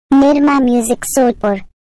Nirma Music Solpur.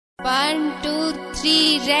 1, 2,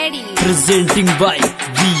 3, ready. Presenting by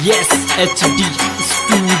VSHD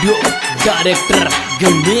Studio. Director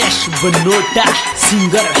Dinesh Banota.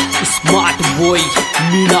 Singer Smart Boy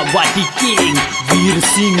Meenawati King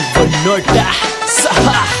Veersingh Banota.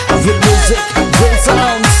 Saha the music, the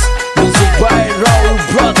sounds. Music by Raul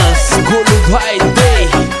Brothers. Golu Bhai Day.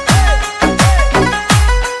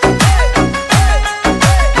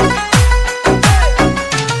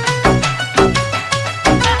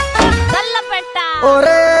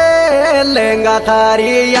 लेंगा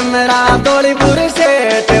थारी यमरा तोड़ीपुर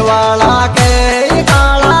सेठ वाला के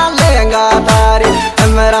काला लेंगा थारी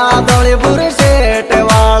यमरा तोड़ीपुर सेठ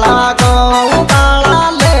वाला को काला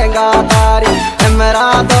लेंगा थारी यमरा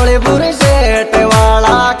तोड़ीपुर सेठ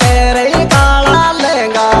वाला के रही काला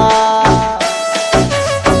लेंगा।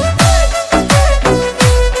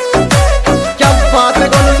 क्या बात है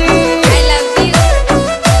गोलू जी।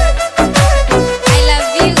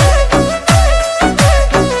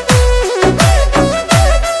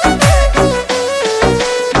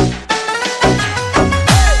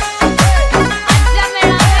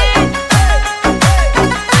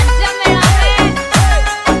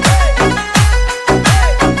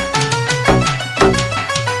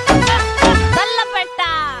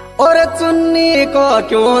 और चुन्नी को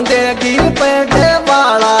क्यों देगी पेटे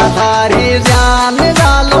वाला थारी जान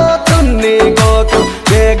डालो चुन्नी को क्यों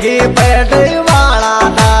देगी पेटे वाला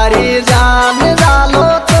थारी जान डालो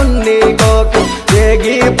चुन्नी को क्यों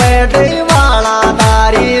देगी पेटे वाला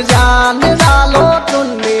थारी जान डालो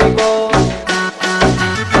चुन्नी को।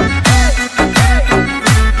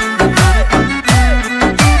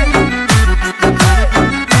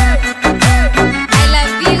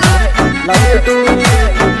 Love you too.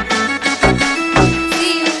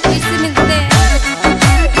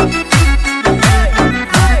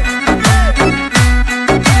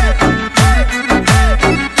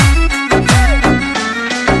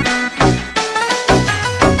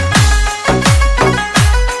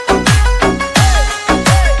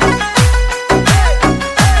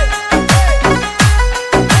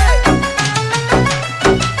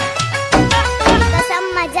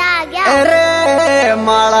 अरे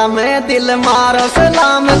माला में दिल मारो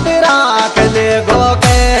सलामत राख ले गो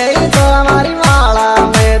के तो हमारी माला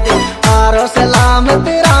में दिल मारो सलामत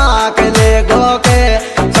राख ले गो के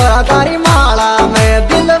तो तारी माला में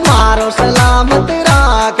दिल मारो सलामत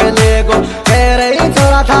राख ले गो के रही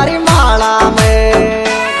थोड़ा थारी माला में।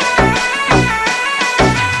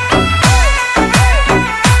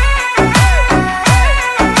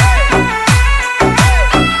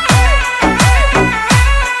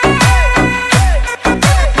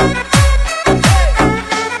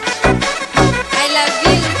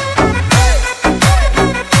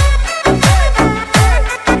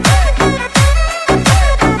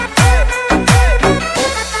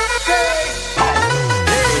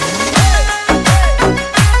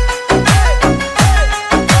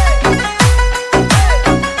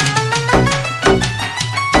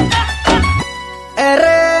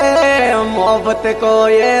 मोहब्बत को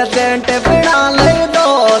ये सेंट बिना ले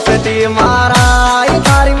दोस्ती मारा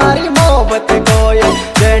थारी मारी मोहब्बत को ये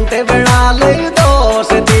सेंट बिना ले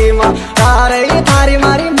दोस्ती मारा थारी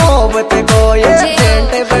मारी मोहब्बत को ये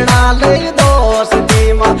सेंट बिना ले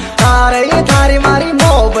दोस्ती मारा थारी मारी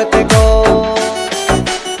मोहब्बत को।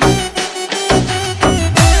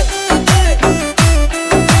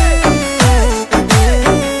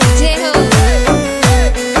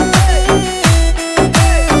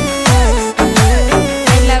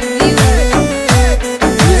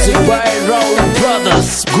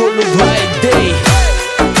 Golu Bhai Day.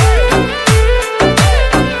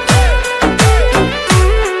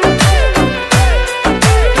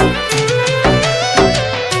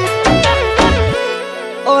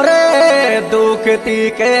 ओरे दुखती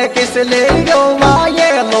के किस ले गो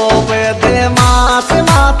ये लोग दे मास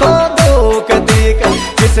माथो दुखती के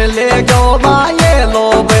किस ले गो ये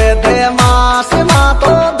लोग दे मास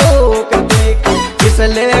माथो दुखती के किस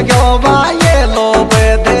ले गो ये लोग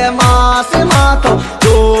दे मास माथो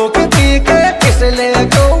दुखती के किस ले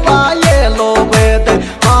गो ये लोग दे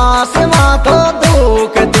मास माथो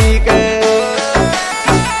दुखती के।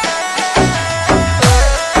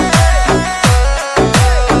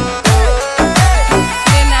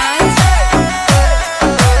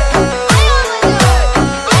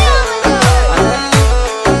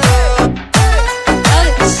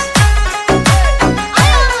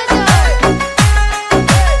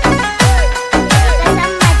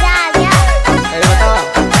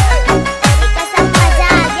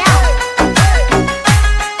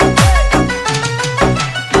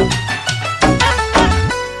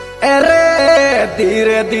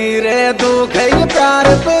 धीरे दुख प्यार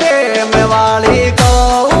प्रेम वाली को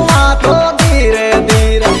माथो धीरे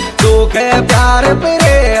धीरे दुख प्यार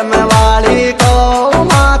प्रेम वाली को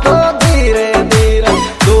माथो धीरे धीरे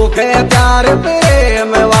दुख प्यार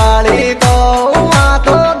प्रेम वाली को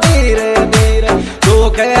माथो धीरे धीरे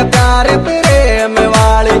दुख प्यार प्रेम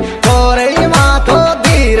वाली को रे माथो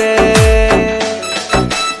धीरे।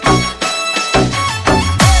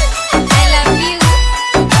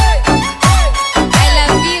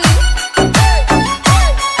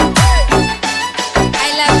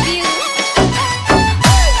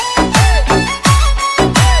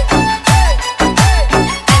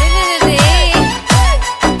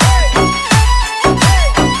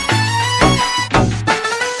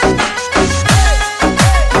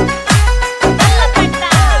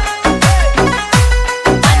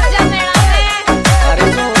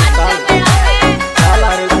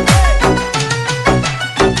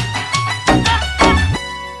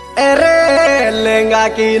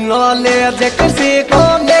 की नॉलेज किसी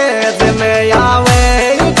कॉलेज में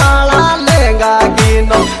आवे काला लेगा की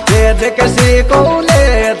नॉलेज किसी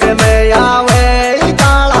कॉलेज में आवे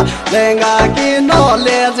काला लेगा की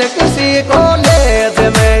नॉलेज किसी कॉलेज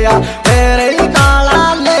में आवे काला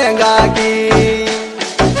लेगा की।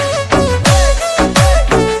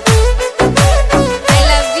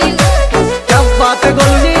 क्या बात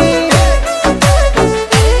गोली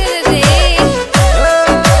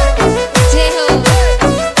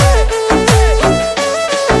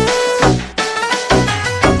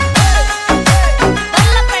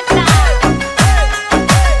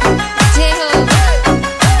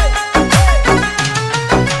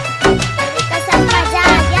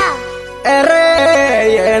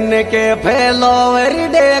के फैलोवर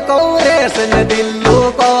डेकोरेशन दिल्लू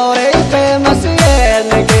कोरे फेमस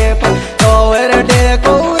के फैलोवर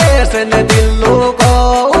डेकोरेशन दिल्लू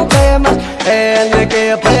को फेमस एन के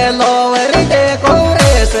फैलोवर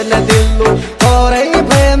डेकोरेशन दिल्लू कोरे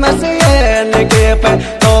फेमस एन के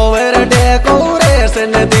फैलोवर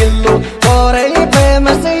डेकोरेशन दिल्लू कोरे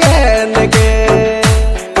फेमस एन के।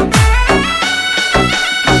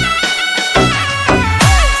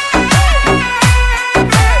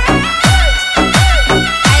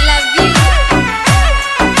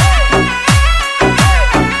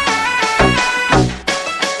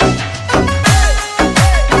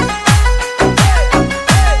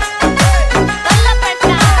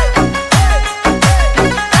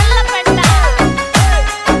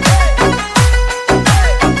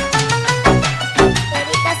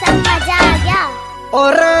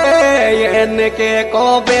 के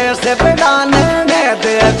कोबे से बनाने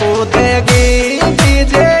दे कूदेगी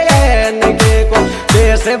डीजे एन के को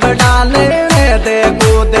से बनाने दे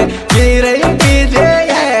कूदे गिरे डीजे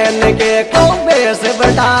एन के कोबे से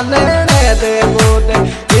बनाने दे कूदे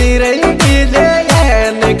गिरे डीजे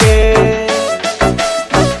एन के।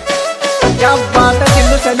 क्या बात है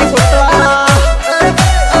दिल्लू चली कुत्ता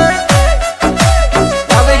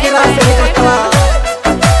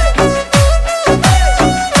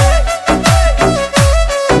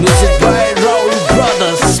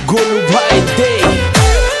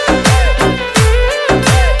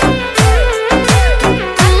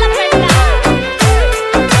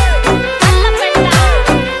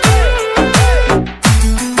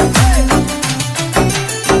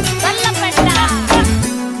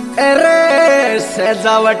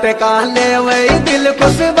सजावट का ले वही दिल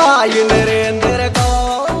खुश भाई नरेंद्र